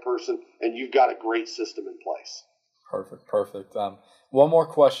hired the right person and you've got a great system in place. Perfect. One more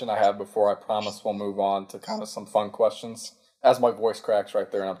question I have before I promise we'll move on to kind of some fun questions, as my voice cracks right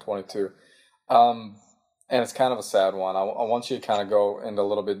there and I'm 22. And it's kind of a sad one. I want you to kind of go into a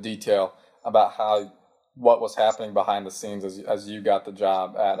little bit of detail about what was happening behind the scenes as you got the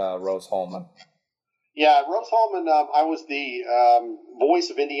job at Rose-Hulman. Yeah, Rose-Hulman, I was the voice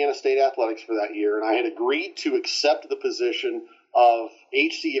of Indiana State Athletics for that year, and I had agreed to accept the position of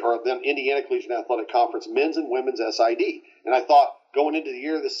then Indiana Collegiate Athletic Conference men's and women's SID. And I thought, going into the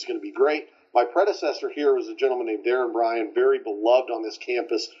year, this is going to be great. My predecessor here was a gentleman named Darren Bryan, very beloved on this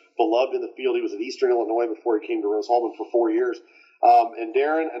campus, beloved in the field. He was at Eastern Illinois before he came to Rose-Hulman for 4 years. And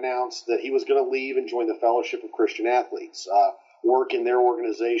Darren announced that he was going to leave and join the Fellowship of Christian Athletes, work in their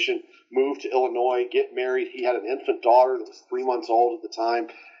organization, move to Illinois, get married. He had an infant daughter that was 3 months old at the time,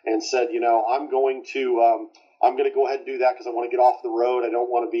 and said, I'm going to go ahead and do that because I want to get off the road. I don't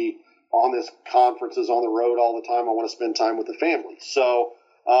want to be on this conferences on the road all the time. I want to spend time with the family. So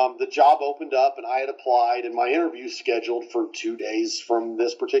the job opened up, and I had applied, and my interview scheduled for 2 days from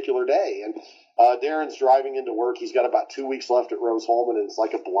this particular day. And Darren's driving into work. He's got about 2 weeks left at Rose-Hulman, and it's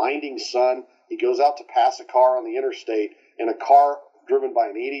like a blinding sun. He goes out to pass a car on the interstate, and a car driven by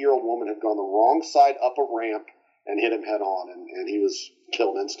an 80-year-old woman had gone the wrong side up a ramp and hit him head on, and he was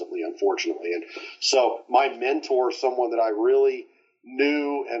killed instantly, unfortunately. And so my mentor, someone that I really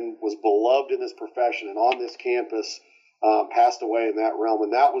knew and was beloved in this profession and on this campus, passed away in that realm.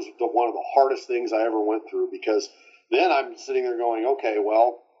 And that was one of the hardest things I ever went through, because then I'm sitting there going, okay,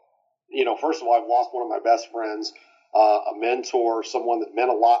 well, first of all, I've lost one of my best friends, a mentor, someone that meant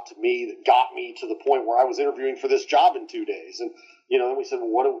a lot to me, that got me to the point where I was interviewing for this job in 2 days. And, then we said,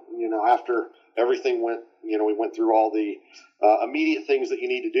 well, after everything went, we went through all the immediate things that you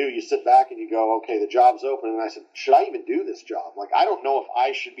need to do. You sit back and you go, okay, the job's open. And I said, should I even do this job? Like, I don't know if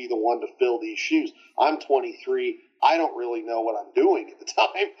I should be the one to fill these shoes. I'm 23. I don't really know what I'm doing at the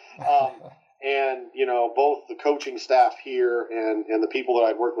time. And, both the coaching staff here and the people that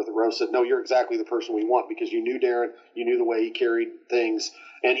I'd worked with at Rose said, no, you're exactly the person we want, because you knew Darren, you knew the way he carried things.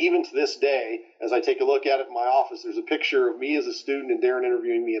 And even to this day, as I take a look at it in my office, there's a picture of me as a student and Darren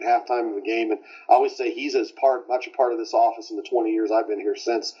interviewing me at halftime of the game. And I always say he's much a part of this office in the 20 years I've been here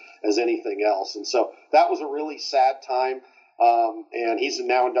since as anything else. And so that was a really sad time. And he's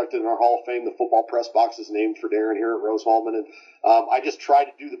now inducted in our Hall of Fame. The football press box is named for Darren here at Rose-Hulman. And I just try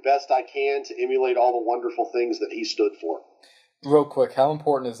to do the best I can to emulate all the wonderful things that he stood for. Real quick, how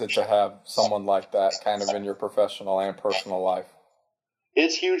important is it to have someone like that kind of in your professional and personal life?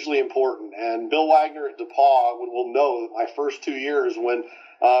 It's hugely important. And Bill Wagner at DePaul will know that my first 2 years when,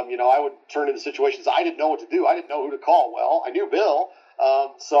 I would turn into situations I didn't know what to do. I didn't know who to call. Well, I knew Bill.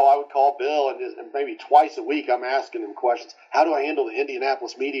 So I would call Bill, and maybe twice a week I'm asking him questions. How do I handle the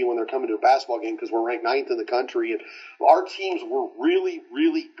Indianapolis media when they're coming to a basketball game because we're ranked 9th in the country? And our teams were really,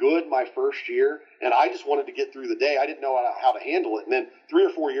 really good my first year, and I just wanted to get through the day. I didn't know how to handle it. And then 3 or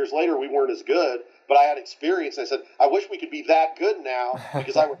 4 years later, we weren't as good, but I had experience. I said, I wish we could be that good now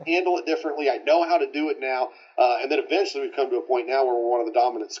because I would handle it differently. I know how to do it now. And then eventually we've come to a point now where we're one of the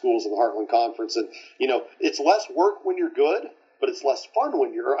dominant schools in the Heartland Conference. And, it's less work when you're good, but it's less fun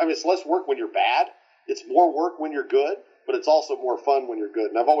it's less work when you're bad. It's more work when you're good, but it's also more fun when you're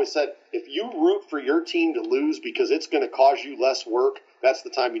good. And I've always said, if you root for your team to lose because it's going to cause you less work, that's the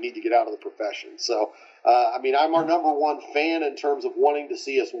time you need to get out of the profession. So, I'm our number one fan in terms of wanting to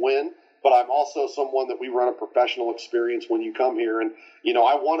see us win, but I'm also someone that we run a professional experience when you come here. And,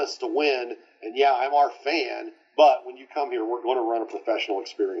 I want us to win, and yeah, I'm our fan, but when you come here, we're going to run a professional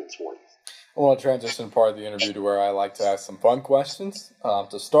experience for you. I want to transition part of the interview to where I like to ask some fun questions.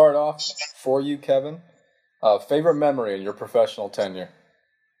 To start off, for you, Kevin, favorite memory in your professional tenure?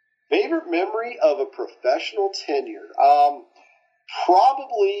 Favorite memory of a professional tenure?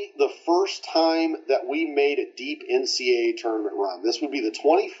 Probably the first time that we made a deep NCAA tournament run. This would be the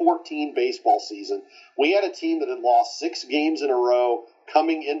 2014 baseball season. We had a team that had lost 6 games in a row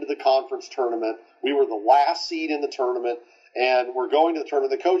coming into the conference tournament. We were the last seed in the tournament. And we're going to the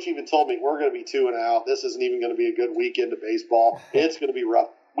tournament. The coach even told me, we're going to be 2-0. This isn't even going to be a good weekend of baseball. It's going to be rough.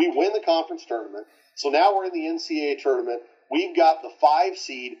 We win the conference tournament. So now we're in the NCAA tournament. We've got the 5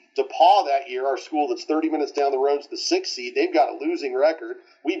 seed. DePaul that year, our school that's 30 minutes down the road, is the 6 seed. They've got a losing record.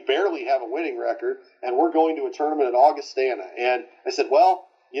 We barely have a winning record. And we're going to a tournament at Augustana. And I said, well,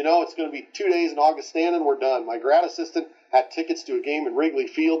 it's going to be 2 days in Augustana and we're done. My grad assistant had tickets to a game in Wrigley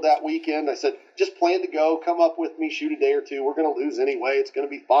Field that weekend. I said, just plan to go, come up with me, shoot a day or two. We're going to lose anyway. It's going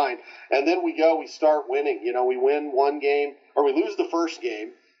to be fine. And then we start winning. We win one game, or we lose the first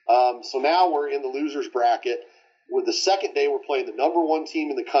game. So now we're in the loser's bracket. With the second day, we're playing the number 1 team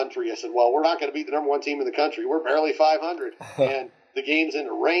in the country. I said, well, we're not going to beat the number 1 team in the country. We're barely 500. And the game's in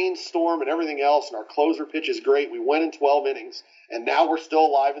a rain, storm, and everything else, and our closer pitch is great. We win in 12 innings, and now we're still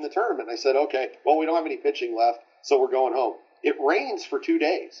alive in the tournament. And I said, okay, well, we don't have any pitching left, so we're going home. It rains for 2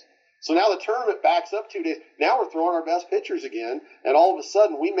 days. So now the tournament backs up 2 days. Now we're throwing our best pitchers again, and all of a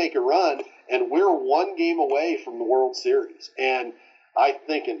sudden we make a run, and we're 1 game away from the World Series. And I'm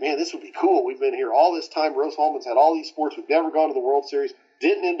thinking, man, this would be cool. We've been here all this time. Rose-Hulman's had all these sports. We've never gone to the World Series.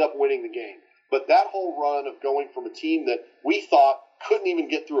 Didn't end up winning the game. But that whole run of going from a team that we thought couldn't even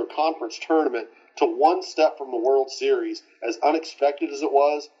get through a conference tournament to 1 step from the World Series, as unexpected as it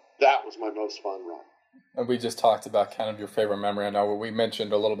was, that was my most fun run. And we just talked about kind of your favorite memory. I know we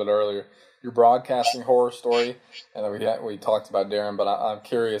mentioned a little bit earlier your broadcasting horror story, and then we talked about Darren, but I'm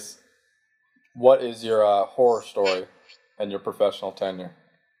curious, what is your horror story in your professional tenure?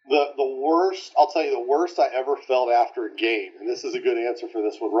 The worst, I'll tell you, the worst I ever felt after a game, and this is a good answer for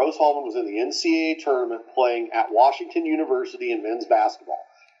this one. Rose-Hulman was in the NCAA tournament playing at Washington University in men's basketball,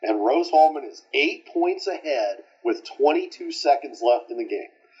 and Rose-Hulman is 8 points ahead with 22 seconds left in the game.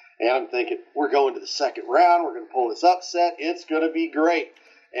 And I'm thinking, we're going to the second round, we're going to pull this upset, it's going to be great.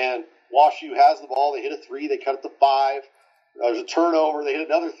 And WashU has the ball, they hit a 3, they cut it to 5. There's a turnover, they hit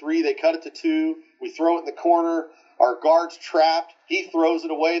another 3, they cut it to 2. We throw it in the corner. Our guard's trapped. He throws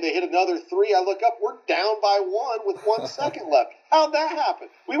it away. They hit another 3. I look up. We're down by 1 with 1 second left. How'd that happen?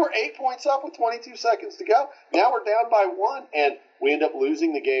 We were 8 points up with 22 seconds to go. Now we're down by 1, and we end up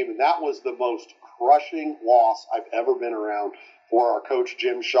losing the game. And that was the most crushing loss I've ever been around for our coach,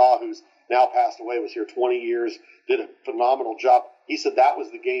 Jim Shaw, who's now passed away, was here 20 years, did a phenomenal job. He said that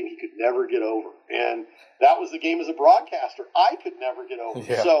was the game he could never get over. And that was the game as a broadcaster I could never get over.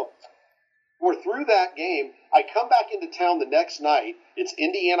 Yeah. So we're through that game. I come back into town the next night. It's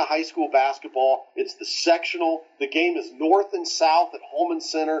Indiana high school basketball. It's the sectional. The game is north and south at Hulman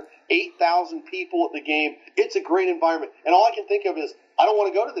Center. 8,000 people at the game. It's a great environment. And all I can think of is, I don't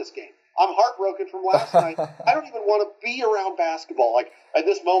want to go to this game. I'm heartbroken from last night. I don't even want to be around basketball. Like in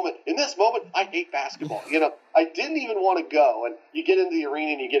this moment, I hate basketball. I didn't even want to go. And you get into the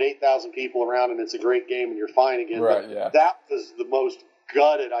arena and you get 8,000 people around, and it's a great game, and you're fine again. Right, but yeah. That was the most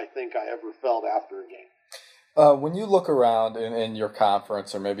gutted I think I ever felt after a game. When you look around in your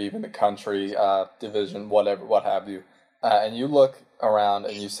conference or maybe even the country division, whatever, what have you, and you look around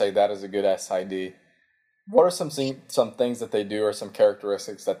and you say that is a good SID, what are some things that they do or some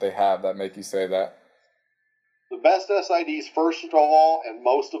characteristics that they have that make you say that? The best SIDs, first of all and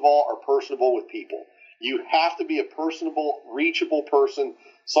most of all, are personable with people. You have to be a personable, reachable person,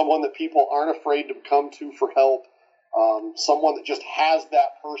 someone that people aren't afraid to come to for help, someone that just has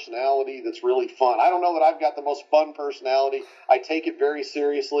that personality that's really fun. I don't know that I've got the most fun personality. I take it very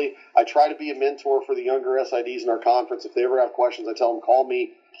seriously. I try to be a mentor for the younger SIDs in our conference. If they ever have questions, I tell them, call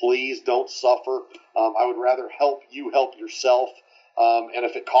me. Please don't suffer. I would rather help you help yourself. And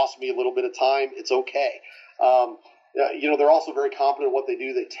if it costs me a little bit of time, it's okay. They're also very competent at what they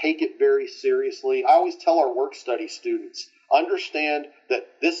do. They take it very seriously. I always tell our work study students, understand that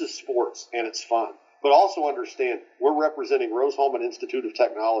this is sports and it's fun. But also understand we're representing Rose-Hulman Institute of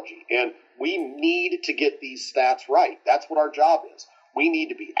Technology, and we need to get these stats right. That's what our job is. We need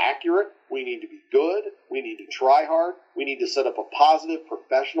to be accurate. We need to be good. We need to try hard. We need to set up a positive,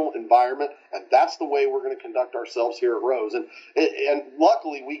 professional environment, and that's the way we're going to conduct ourselves here at Rose. And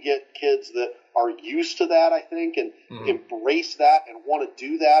luckily, we get kids that are used to that, I think, and embrace that and want to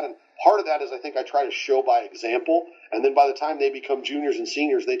do that. And part of that is I think I try to show by example, and then by the time they become juniors and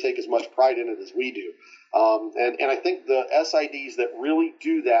seniors, they take as much pride in it as we do. And I think the SIDs that really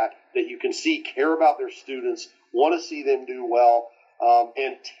do that you can see care about their students, want to see them do well,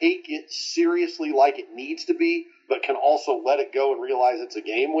 and take it seriously like it needs to be, but can also let it go and realize it's a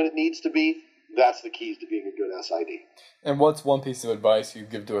game when it needs to be. That's the keys to being a good SID. And what's one piece of advice you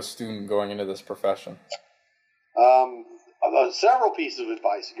give to a student going into this profession? Several pieces of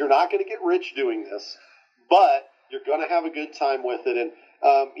advice. You're not going to get rich doing this, but you're going to have a good time with it. And,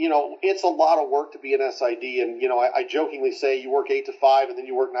 it's a lot of work to be an SID. And, I jokingly say you work 8 to 5 and then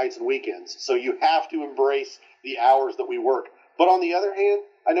you work nights and weekends. So you have to embrace the hours that we work. But on the other hand,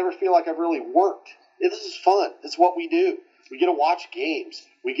 I never feel like I've really worked. This is fun. It's what we do. We get to watch games.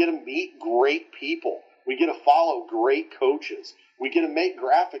 We get to meet great people. We get to follow great coaches. We get to make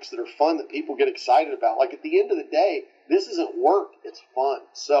graphics that are fun that people get excited about. Like at the end of the day, this isn't work. It's fun.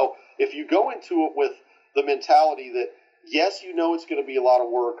 So if you go into it with the mentality that, yes, it's going to be a lot of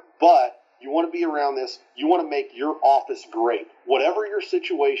work, but you want to be around this. You want to make your office great. Whatever your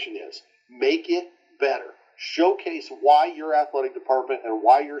situation is, make it better. Showcase why your athletic department and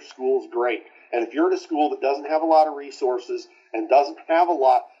why your school is great. And if you're at a school that doesn't have a lot of resources and doesn't have a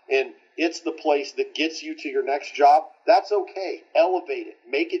lot, and it's the place that gets you to your next job, that's okay. Elevate it.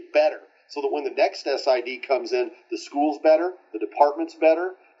 Make it better so that when the next SID comes in, the school's better, the department's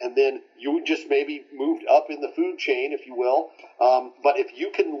better, and then you just maybe moved up in the food chain, if you will. But if you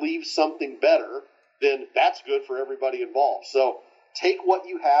can leave something better, then that's good for everybody involved. So take what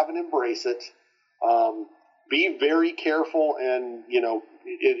you have and embrace it. Be very careful and,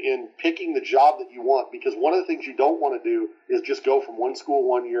 in picking the job that you want, because one of the things you don't want to do is just go from one school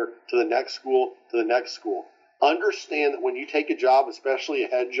one year to the next school to the next school. Understand that when you take a job, especially a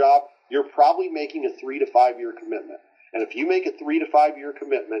head job, you're probably making a 3 to 5 year commitment. And if you make a 3 to 5 year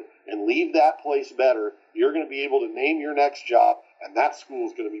commitment and leave that place better, you're going to be able to name your next job, and that school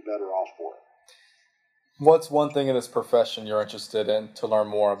is going to be better off for it. What's one thing in this profession you're interested in to learn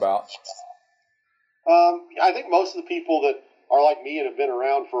more about? I think most of the people that are like me and have been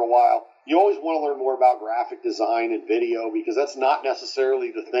around for a while, you always want to learn more about graphic design and video, because that's not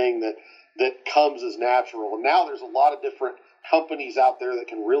necessarily the thing that comes as natural. And now there's a lot of different companies out there that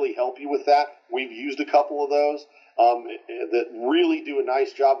can really help you with that. We've used a couple of those that really do a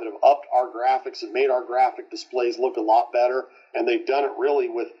nice job, that have upped our graphics and made our graphic displays look a lot better. And they've done it really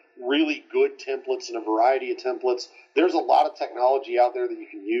with really good templates and a variety of templates. There's a lot of technology out there that you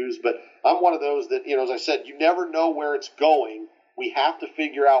can use, but I'm one of those that, as I said, you never know where it's going. We have to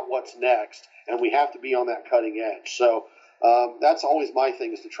figure out what's next, and we have to be on that cutting edge. So that's always my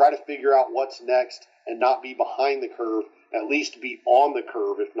thing, is to try to figure out what's next and not be behind the curve, at least be on the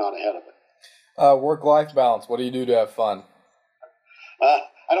curve, if not ahead of it. Work-life balance. What do you do to have fun?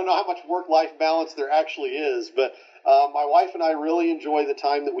 I don't know how much work-life balance there actually is, but my wife and I really enjoy the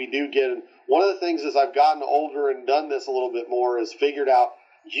time that we do get. And one of the things as I've gotten older and done this a little bit more is figured out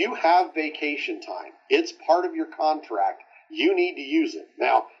you have vacation time. It's part of your contract. You need to use it.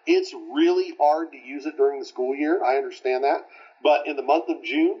 Now, it's really hard to use it during the school year. I understand that. But in the month of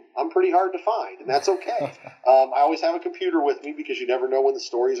June, I'm pretty hard to find, and that's okay. I always have a computer with me because you never know when the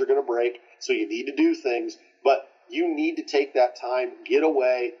stories are going to break, so you need to do things. But you need to take that time, get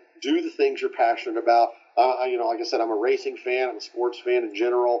away, do the things you're passionate about. Like I said, I'm a racing fan. I'm a sports fan in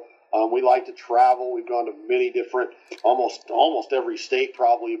general. We like to travel. We've gone to many different, almost every state,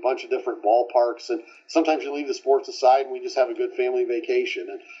 probably a bunch of different ballparks. And sometimes you leave the sports aside and we just have a good family vacation.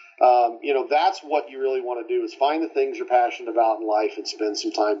 And, that's what you really want to do is find the things you're passionate about in life and spend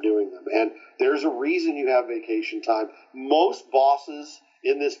some time doing them. And there's a reason you have vacation time. Most bosses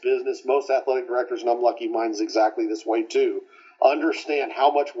in this business, most athletic directors, and I'm lucky mine's exactly this way too, understand how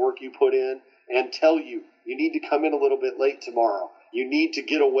much work you put in and tell you need to come in a little bit late tomorrow. You need to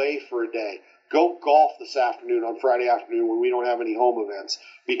get away for a day. Go golf this afternoon on Friday afternoon when we don't have any home events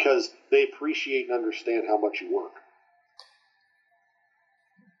because they appreciate and understand how much you work.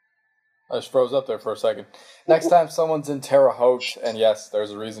 I just froze up there for a second. Next time someone's in Terre Haute, and yes,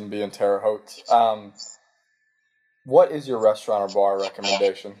 there's a reason to be in Terre Haute, what is your restaurant or bar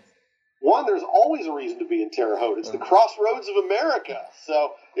recommendation? One, there's always a reason to be in Terre Haute. It's the crossroads of America.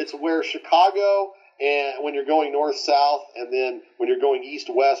 So it's where Chicago, and when you're going north-south, and then when you're going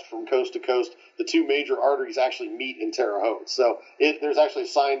east-west from coast to coast, the two major arteries actually meet in Terre Haute. So there's actually a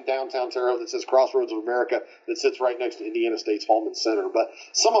sign downtown Terre Haute that says Crossroads of America that sits right next to Indiana State's Hulman Center. But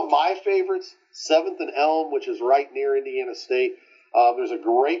some of my favorites, 7th and Elm, which is right near Indiana State. There's a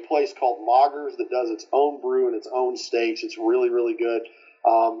great place called Mogger's that does its own brew and its own steaks. It's really, really good.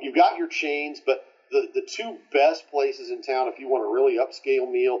 You've got your chains, but the two best places in town, if you want a really upscale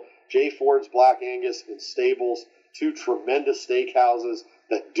meal, Jay Ford's Black Angus and Stables, two tremendous steakhouses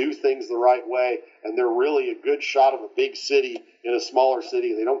that do things the right way, and they're really a good shot of a big city in a smaller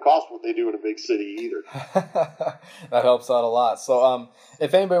city. They don't cost what they do in a big city either. That helps out a lot. So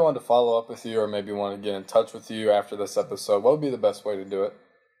if anybody wanted to follow up with you or maybe want to get in touch with you after this episode, what would be the best way to do it?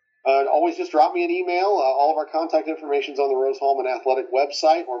 Always just drop me an email. All of our contact information is on the Rose-Hulman Athletic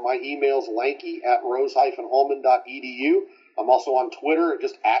website, or my email is lanke@rose-hulman.edu. I'm also on Twitter,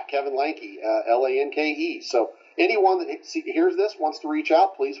 just @Kevin Lanke, Lanke. So anyone that hears this wants to reach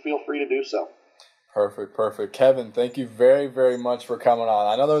out, please feel free to do so. Perfect. Kevin, thank you very, very much for coming on.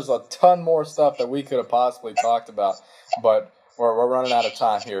 I know there's a ton more stuff that we could have possibly talked about, but we're running out of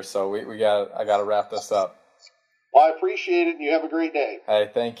time here, so I got to wrap this up. Well, I appreciate it, and you have a great day. Hey,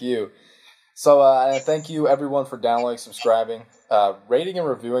 thank you. So, and thank you, everyone, for downloading, subscribing. Rating and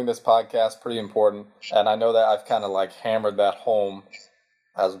reviewing this podcast, pretty important. And I know that I've kind of hammered that home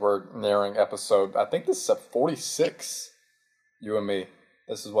as we're nearing episode, I think this is 46, you and me.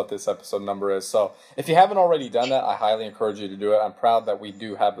 This is what this episode number is. So if you haven't already done that, I highly encourage you to do it. I'm proud that we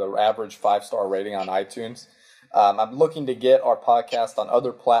do have the average 5-star rating on iTunes. I'm looking to get our podcast on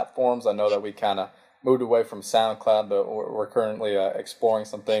other platforms. I know that we kind of moved away from SoundCloud, but we're currently exploring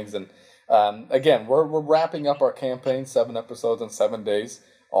some things. And again, we're wrapping up our campaign, 7 episodes in 7 days,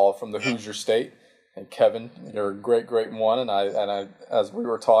 all from the Hoosier State. And Kevin, you're a great one. And I, as we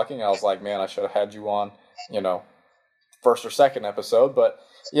were talking, I was like, man, I should have had you on, first or second episode. But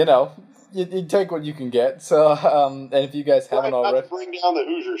you take what you can get. So, and if you guys haven't already, bring down the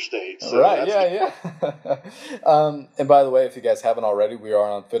Hoosier State. So right? Yeah. And by the way, if you guys haven't already, we are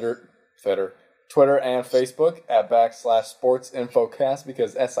on Twitter and Facebook @sportsinfocast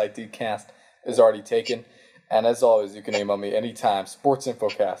because SITcast is already taken. And as always, you can email me anytime,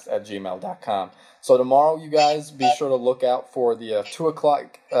 sportsinfocast@gmail.com. So tomorrow, you guys, be sure to look out for the 2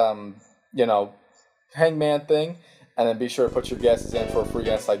 o'clock, hangman thing. And then be sure to put your guesses in for a free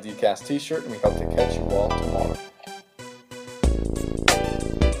SIDcast t-shirt. And we hope to catch you all tomorrow.